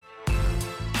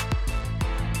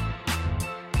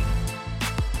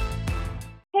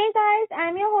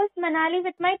I'm your host Manali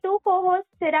with my two co-hosts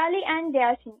Sirali and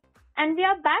Dayashini. And we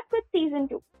are back with season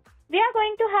 2. We are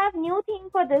going to have new theme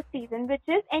for this season, which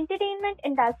is entertainment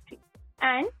industry.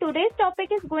 And today's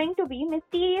topic is going to be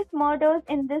mysterious murders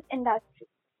in this industry.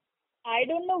 I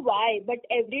don't know why, but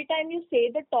every time you say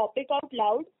the topic out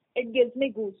loud, it gives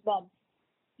me goosebumps.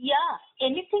 Yeah,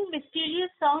 anything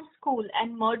mysterious sounds cool,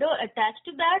 and murder attached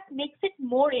to that makes it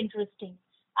more interesting.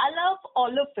 I love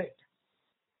all of it.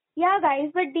 Yeah, guys,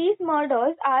 but these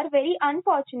murders are very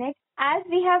unfortunate as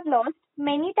we have lost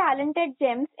many talented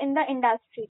gems in the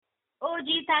industry. Oh,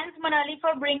 gee, thanks, Manali,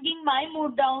 for bringing my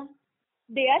mood down.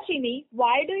 Dayashini,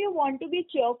 why do you want to be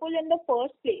cheerful in the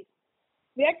first place?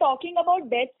 We are talking about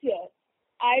deaths here.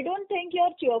 I don't think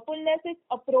your cheerfulness is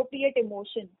appropriate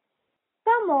emotion.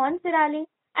 Come on, Sirali.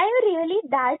 Are you really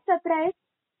that surprised?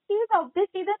 He is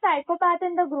obviously the psychopath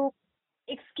in the group.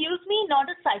 Excuse me, not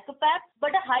a psychopath, but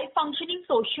a high functioning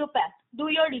sociopath. Do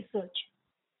your research.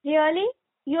 Really?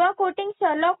 You are quoting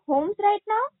Sherlock Holmes right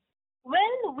now?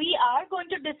 Well, we are going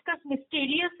to discuss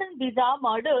mysterious and bizarre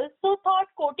murders, so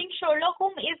thought quoting Sherlock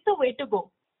Holmes is the way to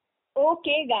go.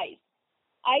 Okay, guys.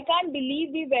 I can't believe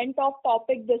we went off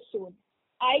topic this soon.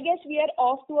 I guess we are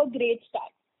off to a great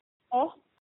start.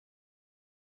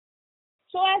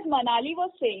 So as Manali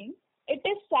was saying, it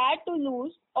is sad to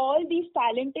lose all these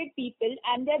talented people,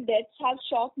 and their deaths have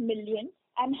shocked millions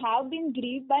and have been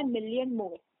grieved by millions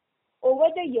more over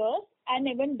the years and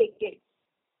even decades.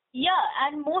 Yeah,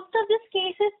 and most of these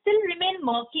cases still remain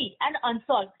murky and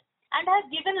unsolved and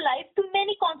have given life to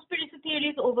many conspiracy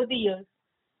theories over the years.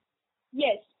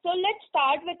 Yes, so let's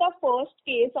start with our first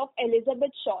case of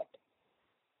Elizabeth Short.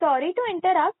 Sorry to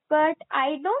interrupt, but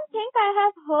I don't think I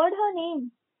have heard her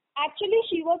name. Actually,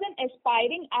 she was an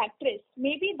aspiring actress.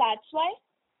 Maybe that's why.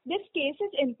 This case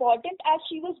is important as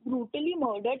she was brutally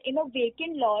murdered in a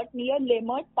vacant lot near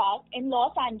Leimert Park in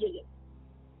Los Angeles.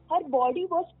 Her body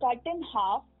was cut in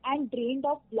half and drained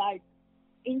of blood.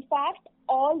 In fact,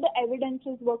 all the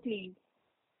evidences were cleaned.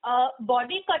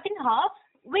 Body cut in half?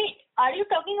 Wait, are you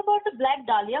talking about the Black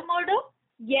Dahlia murder?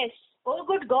 Yes. Oh,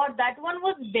 good God, that one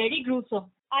was very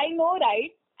gruesome. I know,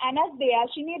 right? And as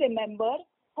Dayashini remember,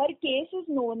 her case is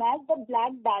known as the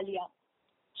Black Dahlia.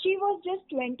 She was just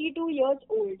 22 years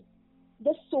old.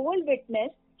 The sole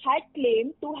witness had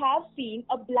claimed to have seen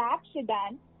a black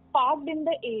sedan parked in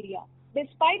the area.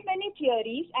 Despite many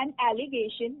theories and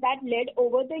allegations that led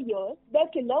over the years, the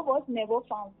killer was never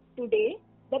found. Today,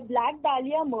 the Black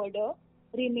Dahlia murder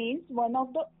remains one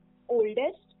of the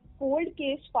oldest cold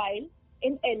case files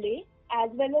in LA as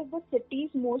well as the city's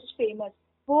most famous.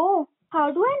 Oh,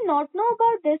 how do I not know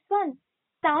about this one?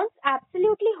 Sounds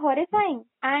absolutely horrifying.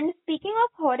 And speaking of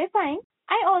horrifying,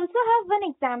 I also have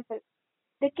one example.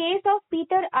 The case of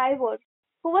Peter Iwer,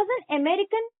 who was an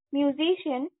American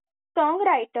musician,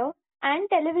 songwriter, and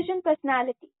television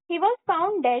personality. He was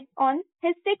found dead on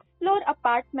his sixth-floor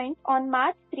apartment on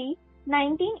March 3,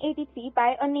 1983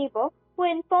 by a neighbor who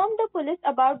informed the police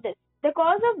about this. The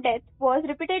cause of death was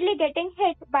repeatedly getting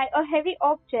hit by a heavy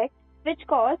object which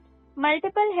caused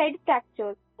multiple head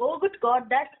fractures. Oh, good God,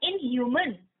 that's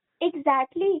inhuman.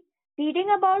 Exactly. Reading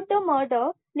about the murder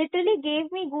literally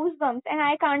gave me goosebumps, and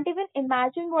I can't even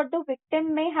imagine what the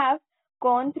victim may have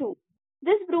gone through.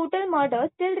 This brutal murder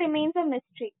still remains a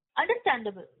mystery.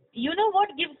 Understandable. You know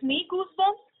what gives me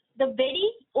goosebumps? The very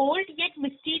old yet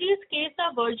mysterious case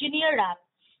of Virginia Rappe.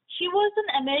 She was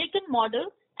an American model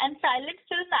and silent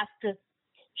film actress.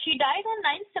 She died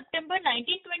on 9 September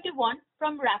 1921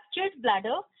 from ruptured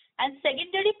bladder and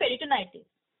secondary peritonitis.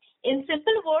 In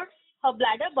simple words, her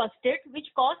bladder busted, which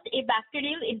caused a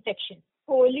bacterial infection.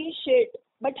 Holy shit.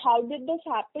 But how did this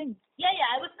happen? Yeah,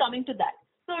 I was coming to that.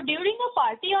 So during a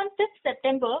party on 5th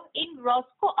September in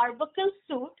Roscoe Arbuckle's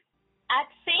suite at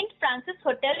St. Francis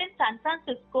Hotel in San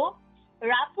Francisco,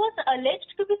 Rappe was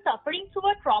alleged to be suffering through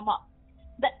a trauma.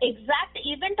 The exact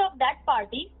event of that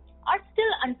party are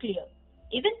still unclear,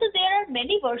 even though there are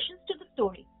many versions to the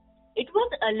story. It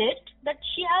was alleged that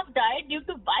she had died due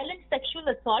to violent sexual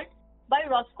assault by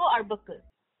Roscoe Arbuckle,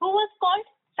 who was called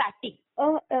Fatty.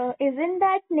 Isn't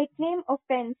that nickname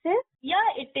offensive? Yeah,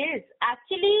 it is.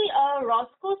 Actually,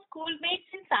 Roscoe's schoolmates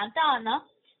in Santa Ana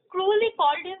cruelly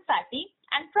called him Fatty,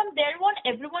 and from there on,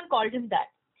 everyone called him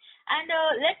that. And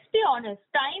let's be honest,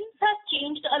 times have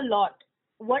changed a lot.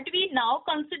 What we now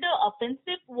consider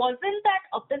offensive wasn't that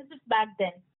offensive back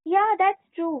then. Yeah, that's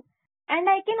true. And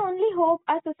I can only hope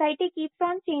our society keeps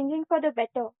on changing for the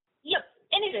better. Yep.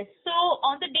 Anyway, so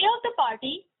on the day of the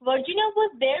party, Virginia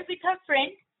was there with her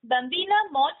friend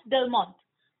Bambina Mott Delmont,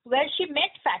 where she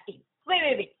met Fatty.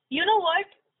 Wait. You know what?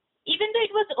 Even though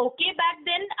it was okay back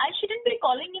then, I shouldn't be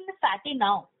calling him a Fatty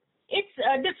now. It's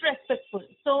disrespectful.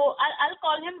 So I'll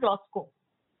call him Roscoe.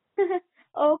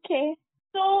 Okay.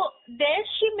 So there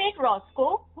she met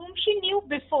Roscoe, whom she knew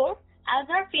before, as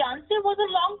her fiancé was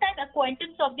a long-time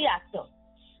acquaintance of the actor.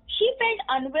 She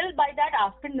felt unwell by that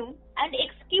afternoon and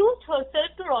excused herself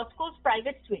to Roscoe's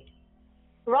private suite.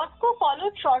 Roscoe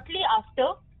followed shortly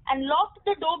after and locked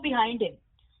the door behind him.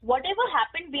 Whatever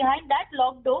happened behind that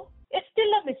locked door is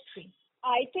still a mystery.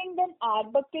 I think then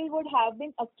Arbuckle would have been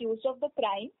accused of the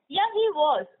crime. Yeah, he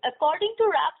was. According to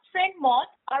Rapp's friend Maude,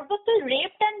 Arbuckle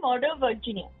raped and murdered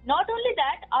Virginia. Not only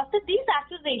that, after these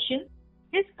accusations,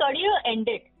 his career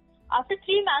ended. After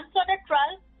 3 manslaughter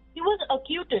trials, he was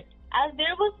acquitted as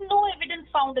there was no evidence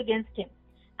found against him.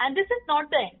 And this is not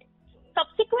the end.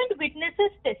 Subsequent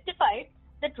witnesses testified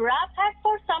that Rapp had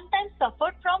for some time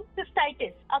suffered from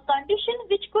cystitis, a condition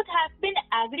which could have been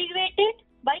aggravated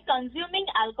by consuming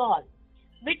alcohol.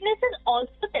 Witnesses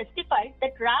also testified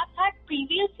that Rapp had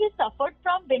previously suffered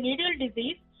from venereal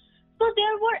disease, so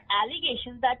there were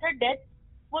allegations that her death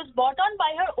was brought on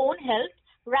by her own health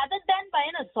rather than by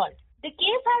an assault. The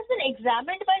case has been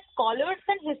examined by scholars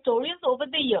and historians over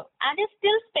the year and is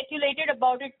still speculated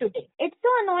about it today. It's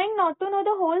so annoying not to know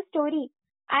the whole story.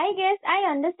 I guess I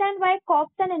understand why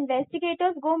cops and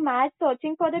investigators go mad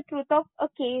searching for the truth of a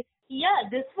case. Yeah,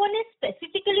 this one is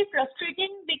specifically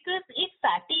frustrating because if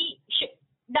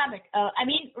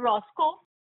Roscoe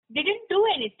didn't do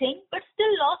anything but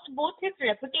still lost both his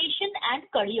reputation and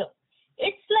career.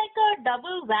 It's like a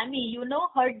double whammy,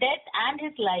 her death and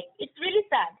his life. It's really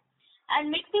sad and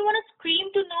makes me want to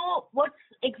scream to know what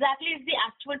exactly is the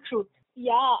actual truth.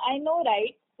 Yeah, I know,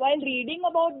 right? While reading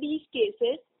about these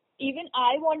cases, even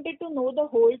I wanted to know the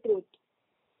whole truth.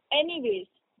 Anyways,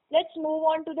 let's move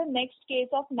on to the next case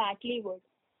of Natalie Wood.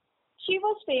 She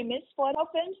was famous for her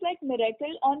films like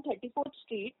Miracle on 34th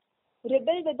Street,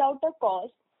 Rebel Without a Cause,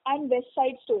 and West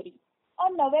Side Story.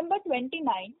 On November 29,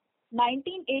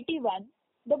 1981,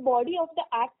 the body of the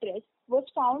actress was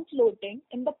found floating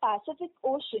in the Pacific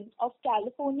Ocean of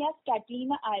California's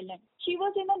Catalina Island. She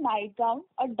was in a nightgown,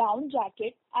 a down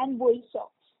jacket, and wool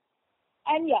socks.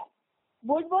 And yeah,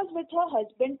 Wood was with her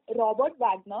husband Robert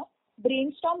Wagner,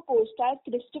 Brainstorm co-star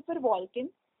Christopher Walken,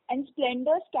 and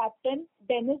Splendor's captain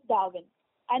Dennis Darwin,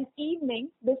 an evening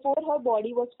before her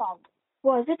body was found.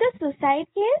 Was it a suicide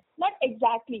case? Not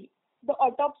exactly. The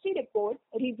autopsy report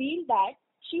revealed that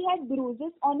she had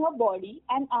bruises on her body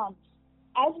and arms,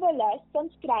 as well as some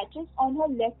scratches on her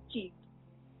left cheek,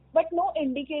 but no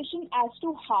indication as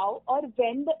to how or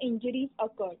when the injuries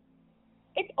occurred.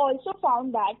 It also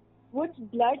found that Wood's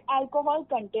blood alcohol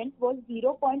content was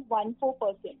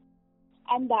 0.14%,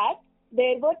 and that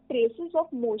there were traces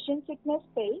of motion sickness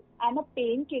pill and a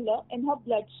painkiller in her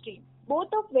bloodstream, both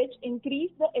of which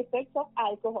increased the effects of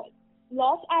alcohol.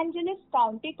 Los Angeles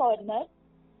County Coroner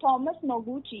Thomas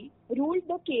Noguchi ruled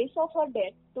the case of her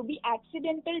death to be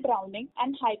accidental drowning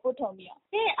and hypothermia.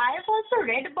 Hey, I have also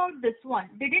read about this one.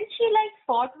 Didn't she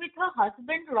fought with her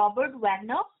husband Robert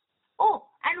Wagner? Oh,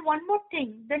 and one more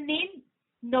thing. The name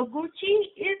Noguchi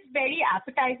is very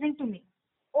appetizing to me.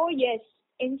 Oh yes.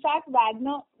 In fact,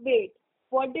 Wagner, wait,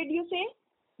 what did you say?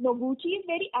 Noguchi is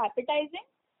very appetizing?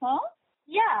 Huh?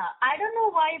 Yeah, I don't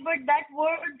know why, but that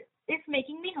word is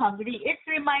making me hungry. It's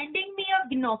reminding me of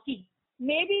gnocchi.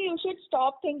 Maybe you should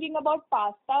stop thinking about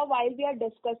pasta while we are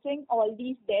discussing all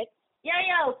these deaths.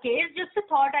 Yeah, okay. It's just a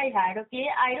thought I had, okay?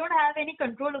 I don't have any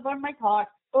control over my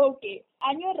thoughts. Okay.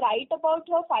 And you're right about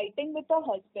her fighting with her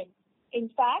husband. In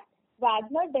fact,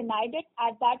 Wagner denied it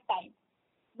at that time.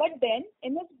 But then,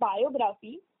 in his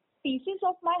biography, Pieces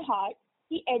of My Heart,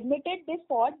 he admitted they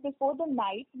fought before the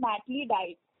night Natalie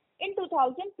died. In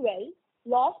 2012,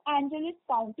 Los Angeles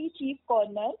County Chief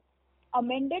Coroner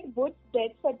amended Wood's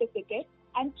death certificate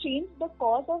and changed the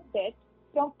cause of death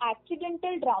from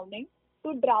accidental drowning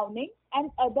to drowning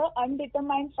and other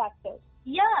undetermined factors.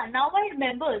 Yeah, now I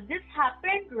remember. This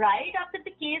happened right after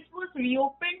the case was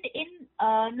reopened in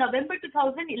November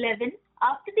 2011,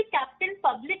 after the captain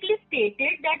publicly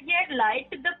stated that he had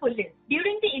lied to the police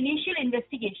during the initial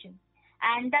investigation,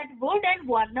 and that Wood and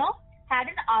Warner had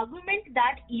an argument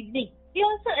that evening. He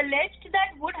also alleged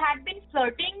that Wood had been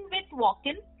flirting with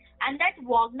Walken and that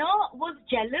Wagner was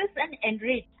jealous and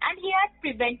enraged, and he had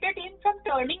prevented him from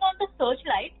turning on the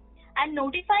searchlight and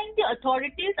notifying the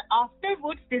authorities after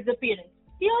Wood's disappearance.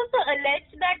 He also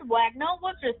alleged that Wagner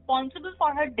was responsible for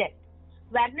her death.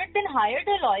 Wagner then hired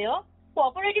a lawyer,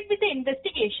 cooperated with the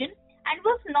investigation, and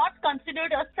was not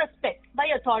considered a suspect by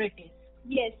authorities.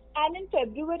 Yes, and in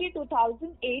February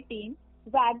 2018,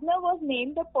 Wagner was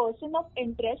named a person of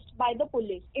interest by the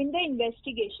police in the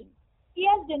investigation. He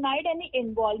has denied any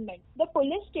involvement. The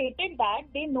police stated that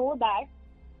they know that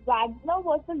Wagner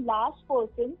was the last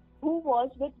person who was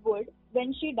with Wood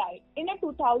when she died. In a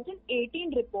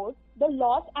 2018 report, the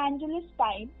Los Angeles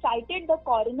Times cited the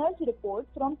coroner's report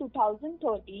from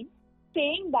 2013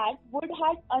 saying that Wood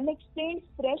had unexplained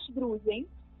fresh bruising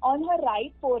on her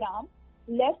right forearm,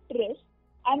 left wrist,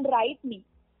 and right knee,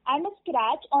 and a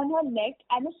scratch on her neck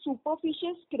and a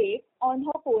superficial scrape on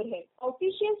her forehead.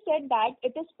 Officials said that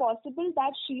it is possible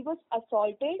that she was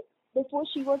assaulted before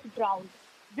she was drowned.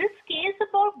 This case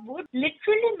about Wood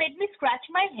literally made me scratch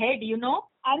my head, you know.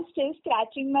 I'm still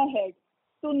scratching my head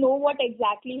to know what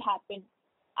exactly happened.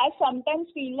 I sometimes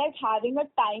feel like having a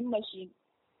time machine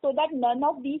so that none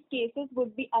of these cases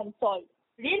would be unsolved.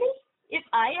 Really? If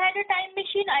I had a time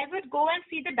machine, I would go and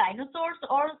see the dinosaurs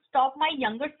or stop my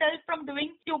younger self from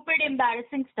doing stupid,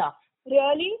 embarrassing stuff.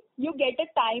 Really? You get a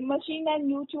time machine and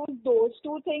you choose those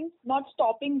two things, not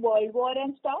stopping World War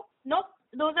and stuff? Nope,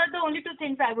 those are the only two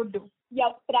things I would do.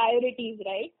 Yup, priorities,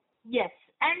 right? Yes.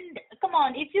 And come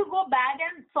on, if you go back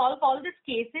and solve all these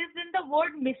cases, then the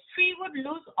word mystery would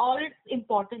lose all its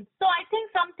importance. So I think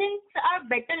some things are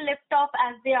better left off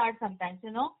as they are sometimes,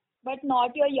 you know. But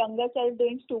not your younger self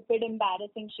doing stupid,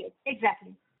 embarrassing shit.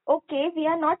 Exactly. Okay, we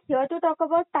are not here to talk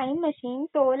about time machine,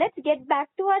 so let's get back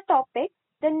to our topic.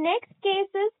 The next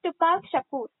case is Tupac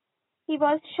Shakur. He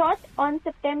was shot on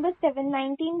September 7,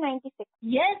 1996.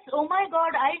 Yes, oh my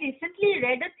God, I recently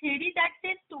read a theory that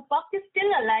says Tupac is still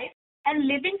alive and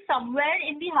living somewhere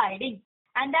in the hiding,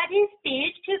 and that he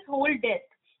staged his whole death.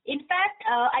 In fact,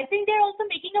 I think they're also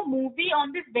making a movie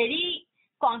on this very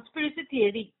conspiracy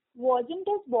theory. Wasn't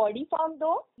his body found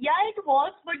though? Yeah, it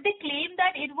was, but they claim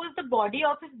that it was the body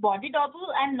of his body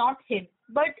double and not him.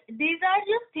 But these are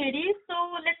just theories, so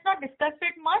let's not discuss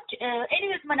it much.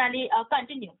 Anyways, Manali,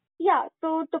 continue. Yeah,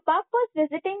 so Tupac was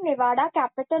visiting Nevada,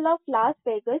 capital of Las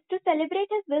Vegas, to celebrate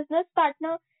his business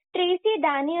partner Tracy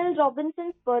Daniel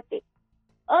Robinson's birthday.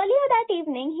 Earlier that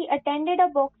evening, he attended a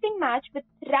boxing match with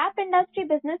rap industry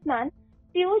businessman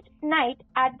Suge Knight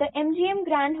at the MGM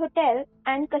Grand Hotel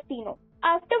and Casino.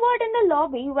 Afterward, in the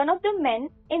lobby, one of the men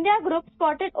in their group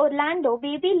spotted Orlando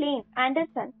Baby Lane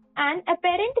Anderson, an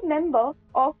apparent member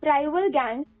of rival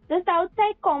gang, the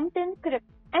Southside Compton Crips.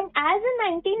 And as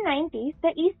in 1990s,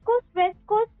 the East Coast-West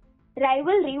Coast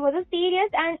rivalry was a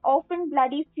serious and often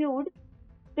bloody feud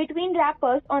between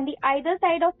rappers on the either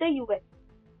side of the US.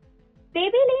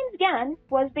 Baby Lane's gang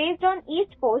was based on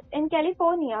East Coast in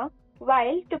California,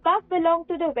 while Tupac belonged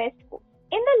to the West Coast.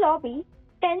 In the lobby,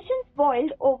 tensions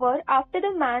boiled over after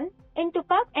the man in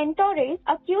Tupac's entourage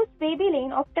accused Baby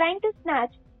Lane of trying to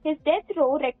snatch his Death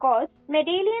Row Records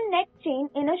medallion neck chain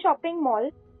in a shopping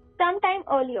mall sometime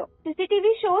earlier. CCTV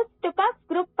shows Tupac's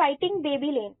group fighting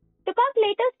Baby Lane. Tupac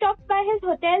later stopped by his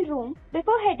hotel room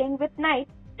before heading with Knight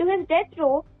to his Death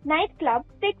Row nightclub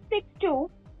 662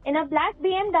 in a black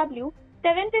BMW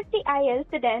 750IL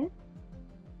sedan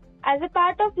as a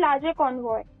part of larger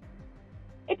convoy.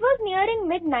 It was nearing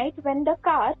midnight when the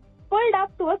car pulled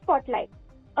up to a spotlight.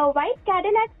 A white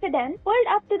Cadillac sedan pulled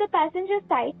up to the passenger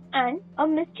side and a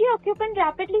mystery occupant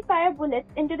rapidly fired bullets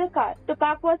into the car.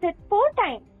 Tupac was hit 4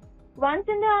 times, once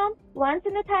in the arm, once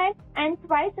in the thigh, and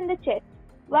twice in the chest.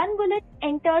 One bullet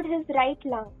entered his right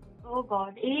lung. Oh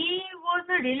God, he was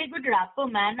a really good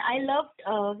rapper, man. I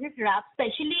loved his rap,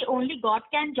 especially Only God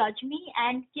Can Judge Me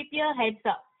and Keep Your Heads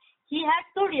Up. He had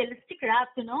so realistic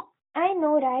raps, you know. I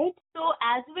know, right? So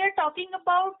as we're talking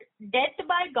about death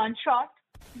by gunshot,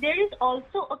 there is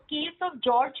also a case of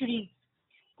George Reeves,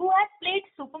 who had played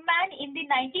Superman in the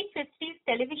 1950s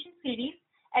television series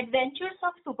Adventures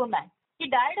of Superman. He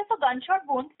died of a gunshot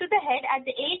wound to the head at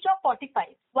the age of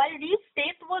 45. While Reeves'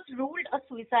 death was ruled a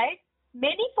suicide,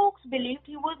 many folks believed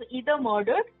he was either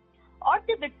murdered or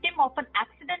the victim of an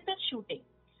accidental shooting,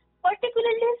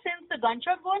 particularly since the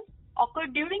gunshot wound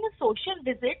occurred during a social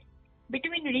visit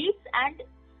between Reeves and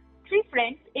 3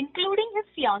 friends, including his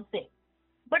fiancée.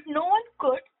 But no one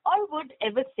could or would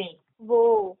ever say.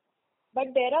 Whoa.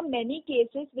 But there are many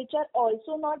cases which are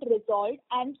also not resolved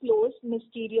and closed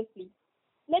mysteriously.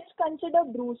 Let's consider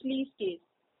Bruce Lee's case.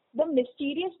 The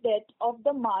mysterious death of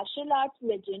the martial arts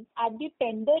legend at the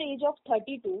tender age of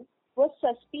 32 was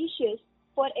suspicious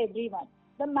for everyone.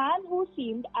 The man who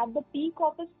seemed at the peak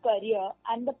of his career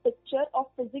and the picture of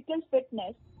physical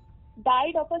fitness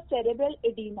died of a cerebral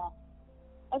edema,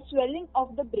 a swelling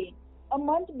of the brain, a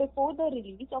month before the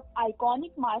release of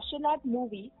iconic martial art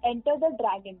movie Enter the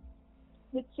Dragon,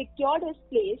 which secured his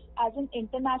place as an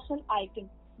international icon.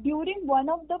 During one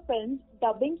of the film's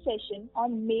dubbing session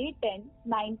on May 10,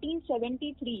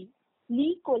 1973,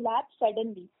 Lee collapsed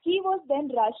suddenly. He was then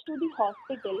rushed to the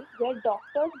hospital where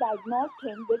doctors diagnosed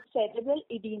him with cerebral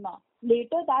edema,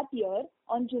 Later that year,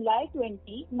 on July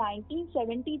 20,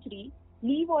 1973,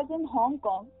 Lee was in Hong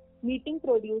Kong meeting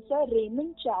producer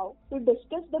Raymond Chow to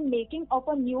discuss the making of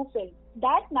a new film.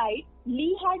 That night,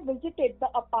 Lee had visited the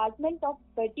apartment of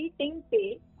Betty Ting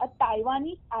Pei, a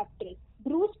Taiwanese actress.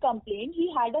 Bruce complained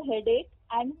he had a headache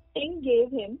and Ting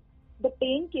gave him the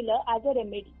painkiller as a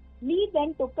remedy. Lee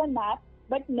then took a nap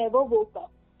but never woke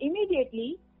up.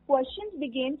 Immediately, questions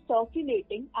began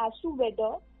circulating as to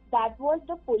whether that was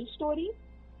the full story.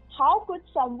 How could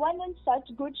someone in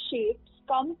such good shape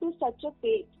come to such a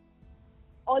fate?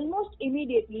 Almost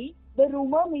immediately, the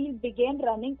rumor mill began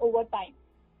running over time.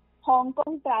 Hong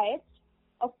Kong riots,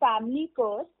 a family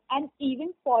curse, and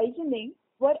even poisoning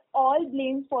were all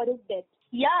blamed for his death.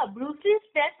 Yeah, Bruce Lee's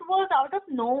death was out of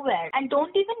nowhere. And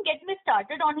don't even get me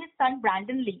started on his son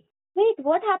Brandon Lee. Wait,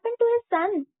 what happened to his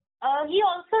son? He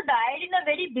also died in a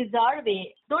very bizarre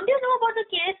way. Don't you know about the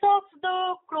case of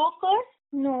the crow curse?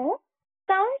 No.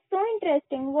 Sounds so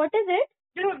interesting. What is it?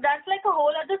 Dude, that's like a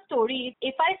whole other story.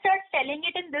 If I start telling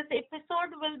it in this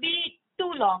episode, will be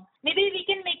too long. Maybe we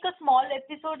can make a small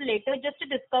episode later just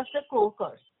to discuss the crow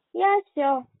curse. Yeah,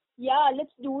 sure. Yeah,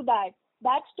 let's do that.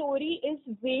 That story is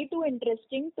way too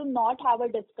interesting to not have a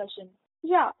discussion.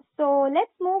 Yeah, so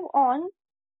let's move on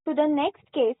to the next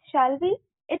case, shall we?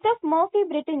 It's of Murphy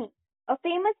Brittany, a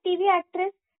famous TV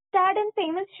actress starred in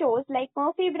famous shows like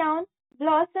Murphy Brown,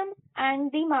 Blossom,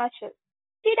 and The Marshals.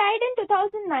 She died in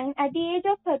 2009 at the age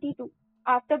of 32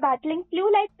 after battling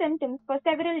flu-like symptoms for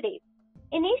several days.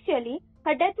 Initially,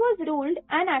 her death was ruled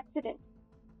an accident.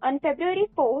 On February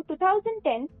 4,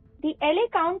 2010, the LA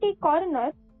County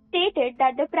coroner stated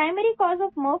that the primary cause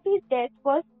of Murphy's death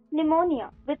was pneumonia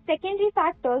with secondary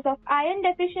factors of iron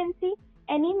deficiency,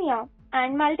 anemia,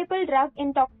 and multiple drug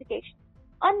intoxication.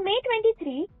 On May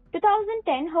 23,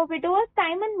 2010, her widower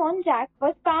Simon Monjack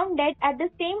was found dead at the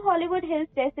same Hollywood Hills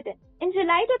residence. In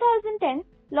July 2010,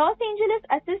 Los Angeles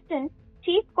Assistant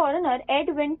Chief Coroner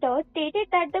Ed Winter stated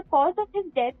that the cause of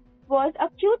his death was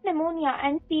acute pneumonia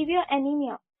and severe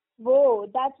anemia. Whoa,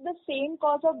 that's the same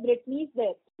cause of Britney's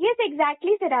death. Yes,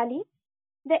 exactly, Sirali.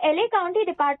 The LA County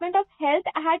Department of Health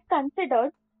had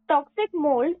considered toxic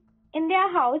mold in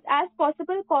their house as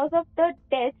possible cause of the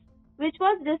death, which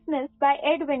was dismissed by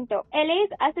Ed Winter, LA's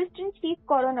Assistant Chief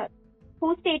Coroner,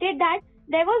 who stated that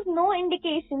there was no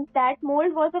indications that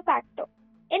mold was a factor.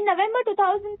 In November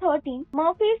 2013,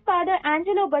 Murphy's father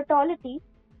Angelo Bertolotti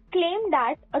claimed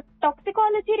that a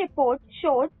toxicology report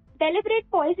showed deliberate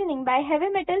poisoning by heavy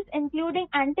metals including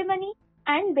antimony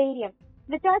and barium,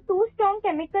 which are two strong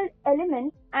chemical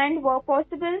elements and were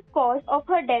possible cause of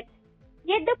her death.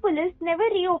 Yet the police never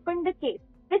reopened the case,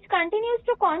 which continues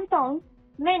to confound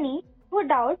many who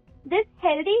doubt this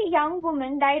healthy young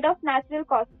woman died of natural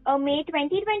causes. A May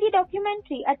 2020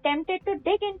 documentary attempted to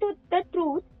dig into the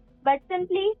truth but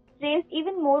simply raised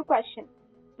even more questions,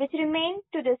 which remain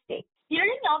to this day.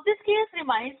 Hearing of this case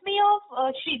reminds me of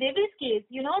Sridevi's case,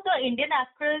 you know, the Indian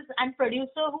actress and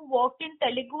producer who worked in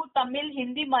Telugu, Tamil,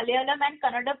 Hindi, Malayalam and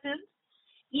Kannada films.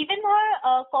 Even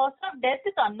her cause of death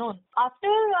is unknown. After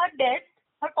her death,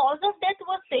 her cause of death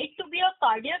was said to be a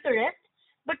cardiac arrest,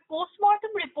 but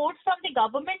postmortem reports from the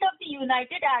government of the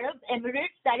United Arab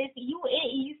Emirates, that is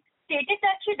UAE, stated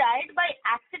that she died by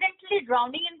accidentally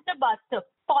drowning in the bathtub,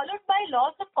 followed by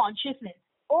loss of consciousness.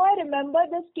 Oh, I remember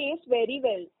this case very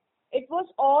well. It was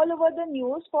all over the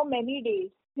news for many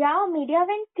days. Yeah, media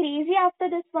went crazy after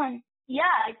this one.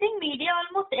 Yeah, I think media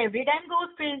almost every time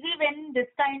goes crazy when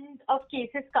this kind of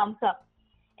cases comes up.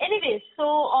 Anyways, so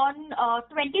on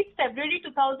 20th February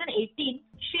 2018,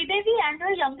 Sridevi and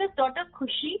her youngest daughter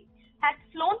Khushi had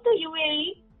flown to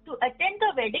UAE to attend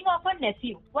the wedding of her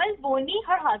nephew. While Boni,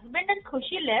 her husband, and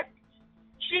Khushi left,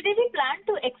 Sridevi planned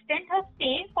to extend her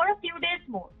stay for a few days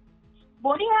more.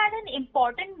 Boni had an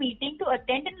important meeting to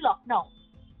attend in Lucknow,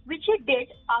 which he did.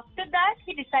 After that,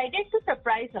 he decided to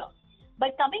surprise her by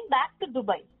coming back to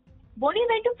Dubai. Boni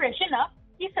went to freshen up.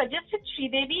 He suggested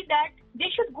Sridevi that they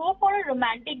should go for a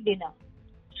romantic dinner.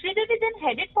 Sridevi then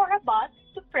headed for her bath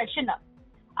to freshen up.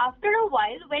 After a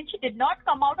while, when she did not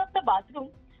come out of the bathroom,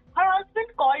 her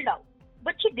husband called out,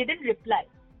 but she didn't reply,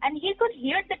 and he could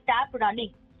hear the tap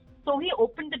running, so he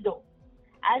opened the door,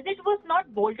 as it was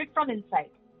not bolted from inside.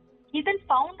 He then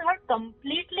found her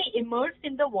completely immersed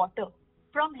in the water,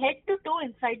 from head to toe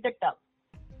inside the tub.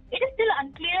 It is still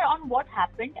unclear on what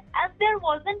happened, as there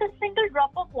wasn't a single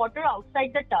drop of water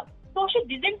outside the tub, so she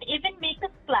didn't even make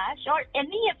a splash or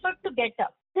any effort to get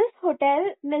up. This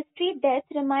hotel mystery death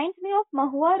reminds me of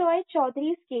Mahua Roy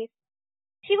Chaudhary's case.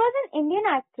 She was an Indian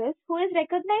actress who is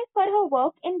recognized for her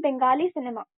work in Bengali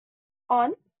cinema.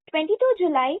 On 22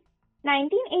 July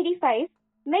 1985,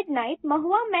 midnight,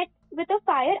 Mahua met with a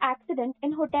fire accident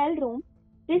in hotel room,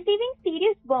 receiving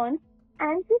serious burns,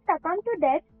 and she succumbed to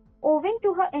death owing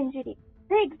to her injury.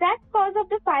 The exact cause of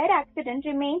the fire accident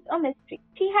remains a mystery.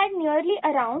 She had nearly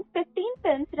around 15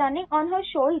 films running on her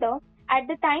shoulder at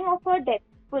the time of her death.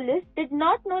 Police did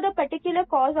not know the particular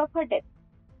cause of her death.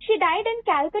 She died in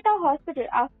Calcutta hospital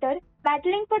after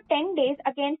battling for 10 days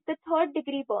against the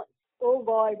third-degree burns. Oh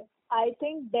God, I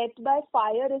think death by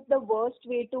fire is the worst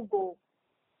way to go.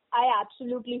 I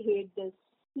absolutely hate this.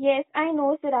 Yes, I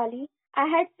know, Sirali. I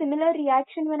had similar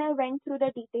reaction when I went through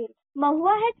the details.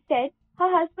 Mahua had said her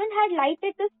husband had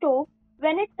lighted the stove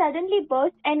when it suddenly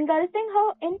burst, engulfing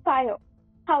her in fire.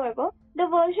 However, the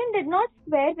version did not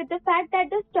square with the fact that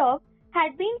the stove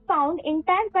had been found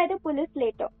intact by the police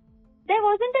later. There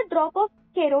wasn't a drop of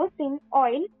kerosene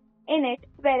oil in it,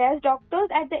 whereas doctors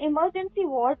at the emergency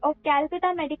ward of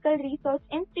Calcutta Medical Research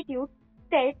Institute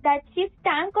said that she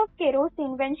stank of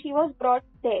kerosene when she was brought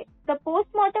there. The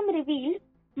postmortem revealed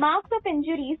marks of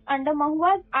injuries under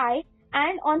Mahua's eye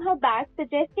and on her back,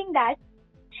 suggesting that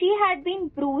she had been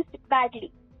bruised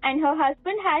badly, and her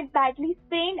husband had badly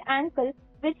sprained ankle,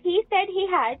 which he said he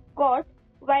had got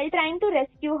while trying to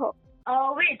rescue her.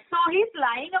 Wait, so he's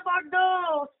lying about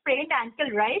the sprained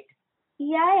ankle, right?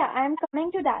 Yeah, I am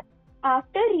coming to that.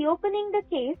 After reopening the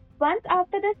case, once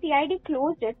after the CID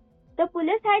closed it, the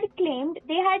police had claimed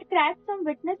they had cracked some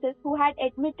witnesses who had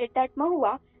admitted that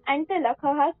Mahua and Tilak,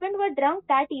 her husband, were drunk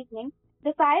that evening.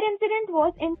 The fire incident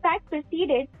was in fact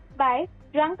preceded by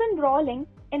drunken brawling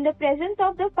in the presence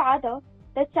of the father,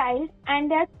 the child, and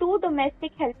their two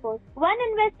domestic helpers. One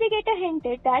investigator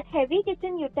hinted that heavy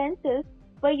kitchen utensils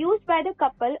were used by the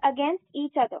couple against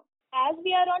each other. As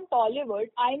we are on Tollywood,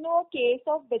 I know a case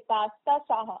of Vitasta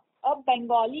Saha, a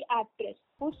Bengali actress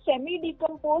whose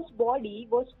semi-decomposed body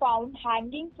was found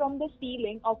hanging from the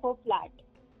ceiling of her flat.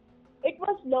 It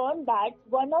was learned that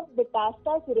one of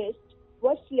Vitasta's wrists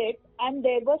was slit and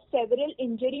there were several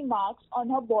injury marks on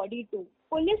her body too.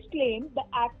 Police claimed the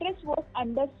actress was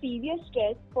under severe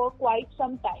stress for quite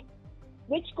some time,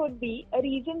 which could be a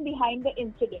reason behind the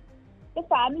incident. The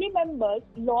family members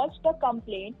lodged a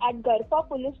complaint at Garpa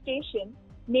police station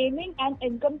naming an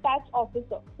income tax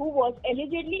officer who was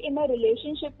allegedly in a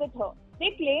relationship with her.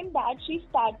 They claimed that she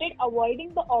started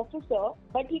avoiding the officer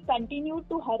but he continued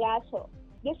to harass her.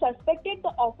 They suspected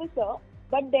the officer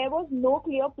but there was no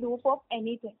clear proof of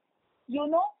anything.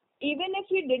 Even if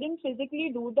he didn't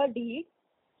physically do the deed,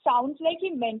 sounds like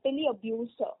he mentally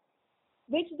abused her,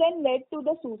 which then led to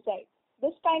the suicide.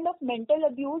 This kind of mental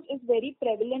abuse is very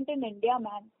prevalent in India,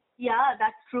 man. Yeah,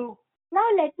 that's true. Now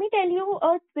let me tell you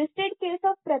a twisted case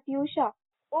of Pratyusha.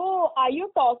 Oh, are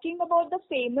you talking about the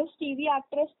famous TV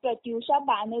actress Pratyusha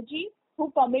Banerjee,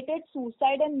 who committed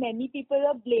suicide and many people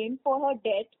are blamed for her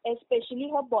death,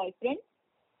 especially her boyfriend?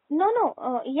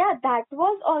 No, yeah, that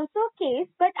was also a case,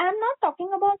 but I'm not talking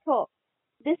about her.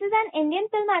 This is an Indian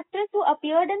film actress who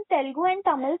appeared in Telugu and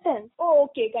Tamil films. Oh,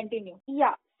 okay, continue.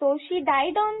 Yeah, so she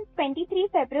died on 23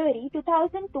 February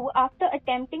 2002 after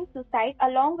attempting suicide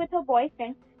along with her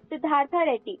boyfriend Siddhartha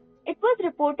Reddy. It was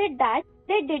reported that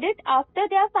they did it after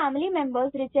their family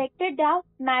members rejected their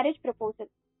marriage proposal.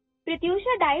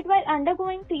 Pratyusha died while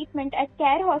undergoing treatment at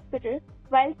Care Hospital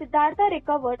while Siddhartha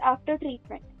recovered after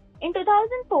treatment. In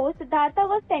 2004, Siddhartha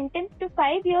was sentenced to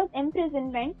 5 years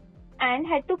imprisonment and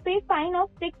had to pay fine of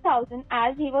 6,000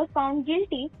 as he was found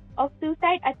guilty of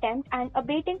suicide attempt and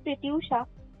abating Pratyusha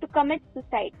to commit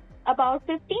suicide. About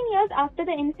 15 years after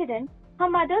the incident, her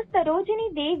mother Sarojini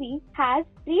Devi has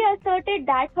reasserted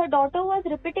that her daughter was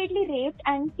repeatedly raped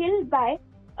and killed by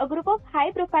a group of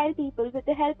high-profile people with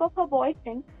the help of her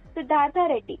boyfriend Siddhartha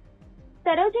Reddy.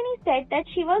 Sarojini said that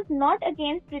she was not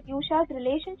against Pratyusha's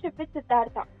relationship with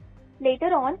Siddhartha.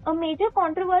 Later on, a major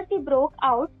controversy broke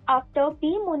out after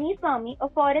B. Muniswamy, a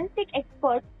forensic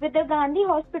expert with the Gandhi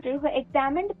Hospital who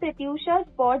examined Pratyusha's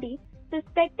body,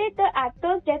 suspected the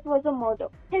actor's death was a murder.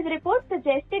 His report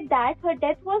suggested that her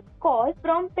death was caused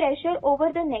from pressure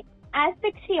over the neck,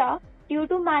 asphyxia due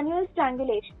to manual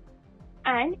strangulation.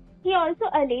 And he also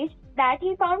alleged that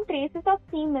he found traces of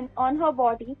semen on her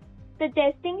body,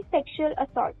 suggesting sexual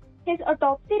assault. His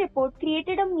autopsy report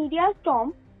created a media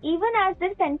storm even as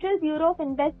the Central Bureau of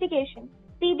Investigation,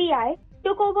 CBI,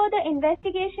 took over the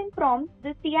investigation from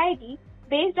the CID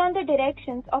based on the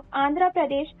directions of Andhra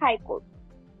Pradesh High Court.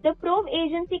 The probe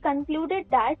agency concluded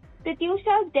that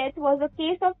Pratyusha's death was a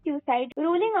case of suicide,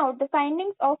 ruling out the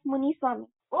findings of Muniswamy.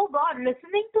 Oh God,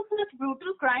 listening to such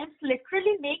brutal crimes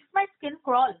literally makes my skin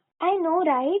crawl. I know,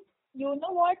 right? You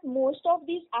know what? Most of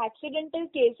these accidental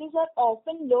cases are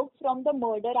often looked from the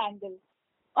murder angle.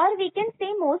 Or we can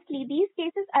say mostly these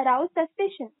cases arouse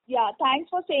suspicion. Yeah, thanks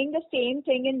for saying the same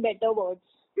thing in better words.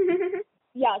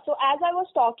 Yeah, so as I was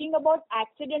talking about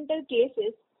accidental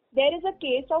cases, there is a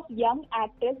case of young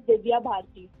actress Divya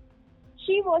Bharti.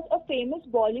 She was a famous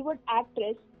Bollywood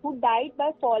actress who died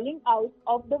by falling out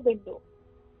of the window.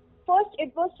 First,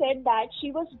 it was said that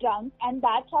she was drunk and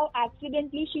that's how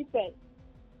accidentally she fell.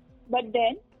 But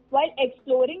then, while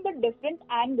exploring the different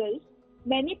angles,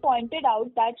 many pointed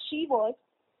out that she was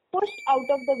pushed out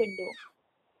of the window.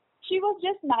 She was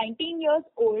just 19 years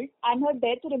old and her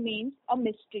death remains a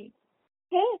mystery.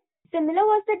 Hey, similar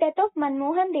was the death of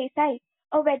Manmohan Desai,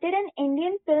 a veteran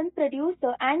Indian film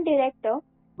producer and director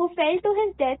who fell to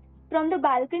his death from the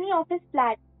balcony of his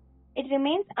flat. It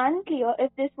remains unclear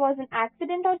if this was an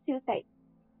accident or suicide.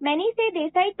 Many say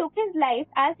Desai took his life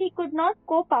as he could not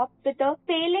cope up with a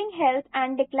failing health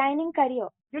and declining career.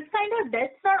 This kind of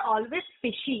deaths are always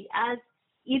fishy, as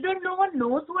either no one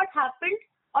knows what happened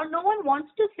or no one wants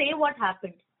to say what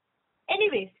happened.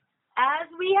 Anyways, as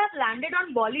we have landed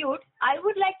on Bollywood, I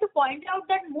would like to point out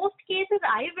that most cases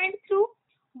I went through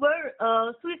were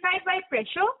suicide by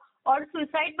pressure or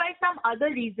suicide by some other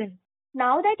reason.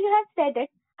 Now that you have said it,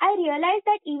 I realize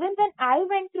that even when I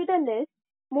went through the list,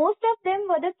 most of them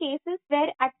were the cases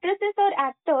where actresses or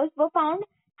actors were found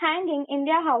hanging in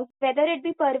their house, whether it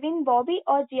be Parveen Bobby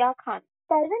or Jia Khan.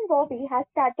 Parveen Bobby has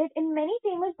started in many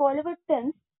famous Bollywood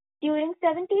films during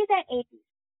 70s and 80s.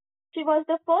 She was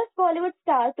the first Bollywood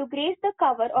star to grace the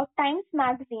cover of Times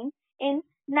magazine in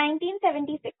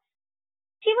 1976.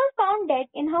 She was found dead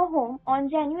in her home on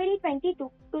January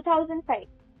 22, 2005.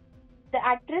 The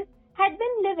actress had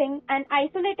been living an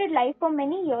isolated life for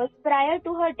many years prior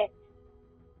to her death.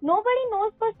 Nobody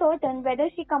knows for certain whether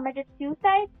she committed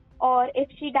suicide or if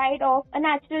she died of a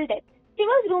natural death. She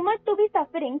was rumored to be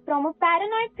suffering from a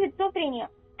paranoid schizophrenia,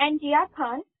 and Jia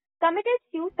Khan committed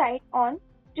suicide on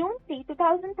June 3,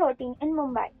 2013 in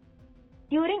Mumbai.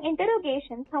 During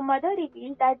interrogations, her mother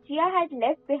revealed that Jia had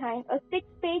left behind a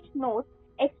 6-page note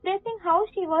expressing how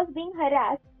she was being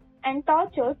harassed and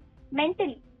tortured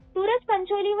mentally. Suraj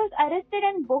Pancholi was arrested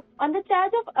and booked on the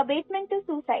charge of abetment to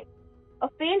suicide. A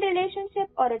failed relationship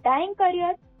or a dying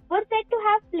career were said to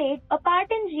have played a part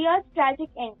in Jia's tragic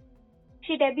end.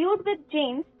 She debuted with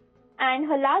James and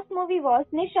her last movie was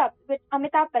Nishabd with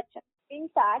Amitabh Bachchan. In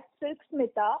fact, Silk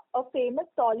Smita, a famous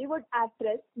Tollywood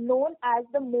actress known as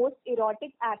the most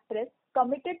erotic actress,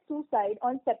 committed suicide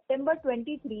on September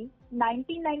 23,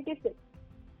 1996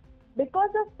 because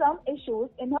of some issues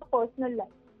in her personal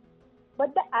life.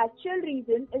 But the actual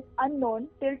reason is unknown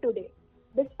till today.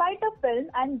 Despite a film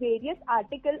and various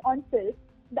articles on Silk,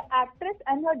 the actress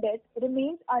and her death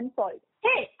remains unsolved.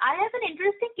 Hey, I have an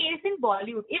interesting case in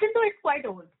Bollywood, even though it's quite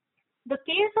old. The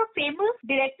case of famous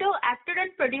director, actor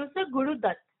and producer Guru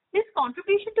Dutt. His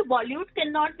contribution to Bollywood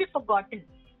cannot be forgotten.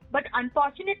 But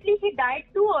unfortunately, he died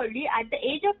too early at the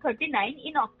age of 39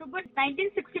 in October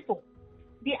 1964.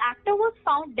 The actor was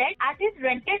found dead at his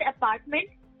rented apartment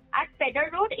at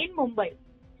Pedder Road in Mumbai.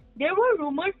 There were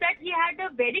rumors that he had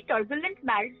a very turbulent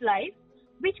marriage life,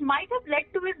 which might have led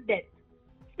to his death.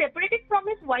 Separated from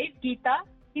his wife Geeta,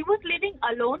 he was living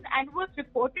alone and was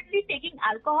reportedly taking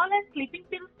alcohol and sleeping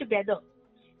pills together.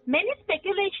 Many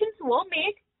speculations were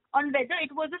made on whether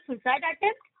it was a suicide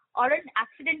attempt or an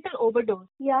accidental overdose.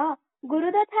 Yeah,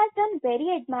 Guru Dutt has done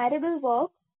very admirable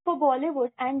work for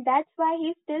Bollywood and that's why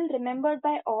he's still remembered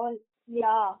by all.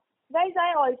 Yeah. Guys,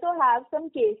 I also have some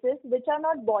cases which are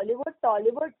not Bollywood,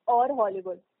 Tollywood or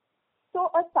Hollywood. So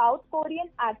a South Korean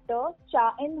actor,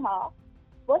 Cha In-ha,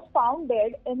 was found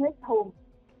dead in his home.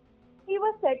 He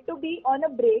was said to be on a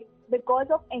break because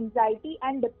of anxiety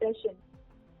and depression.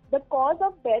 The cause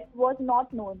of death was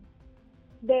not known.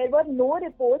 There were no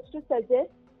reports to suggest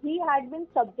he had been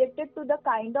subjected to the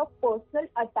kind of personal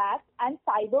attacks and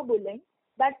cyberbullying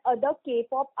that other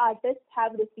K-pop artists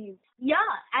have received.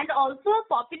 Yeah, and also a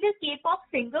popular K-pop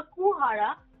singer Koo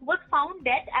Hara was found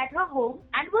dead at her home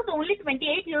and was only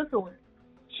 28 years old.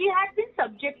 She had been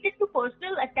subjected to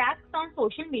personal attacks on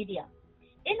social media.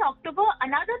 In October,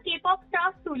 another K-pop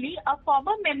star Sulli, a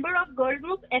former member of girl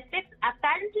group FX,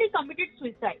 apparently committed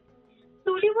suicide.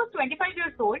 Sulli was 25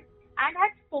 years old and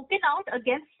had spoken out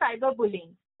against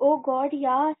cyberbullying. Oh God,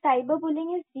 yeah,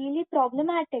 cyberbullying is really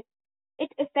problematic. It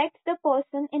affects the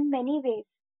person in many ways.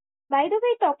 By the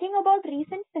way, talking about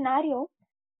recent scenario,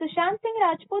 Sushant Singh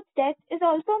Rajput's death is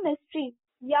also a mystery.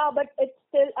 Yeah, but it's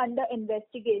still under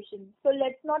investigation. So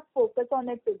let's not focus on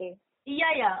it today.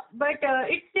 Yeah, but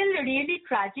it's still really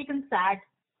tragic and sad.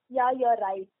 Yeah, you're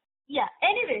right. Yeah,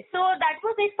 anyway, so that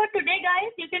was it for today, guys.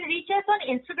 You can reach us on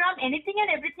Instagram anything and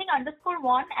everything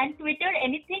 _1 and Twitter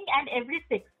anything and every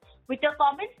 6. with your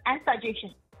comments and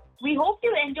suggestions. We hope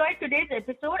you enjoyed today's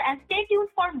episode and stay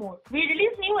tuned for more. We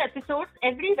release new episodes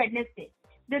every Wednesday.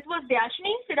 This was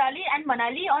Dayashini, Sirali and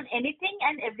Manali on Anything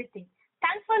and Everything.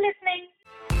 Thanks for listening.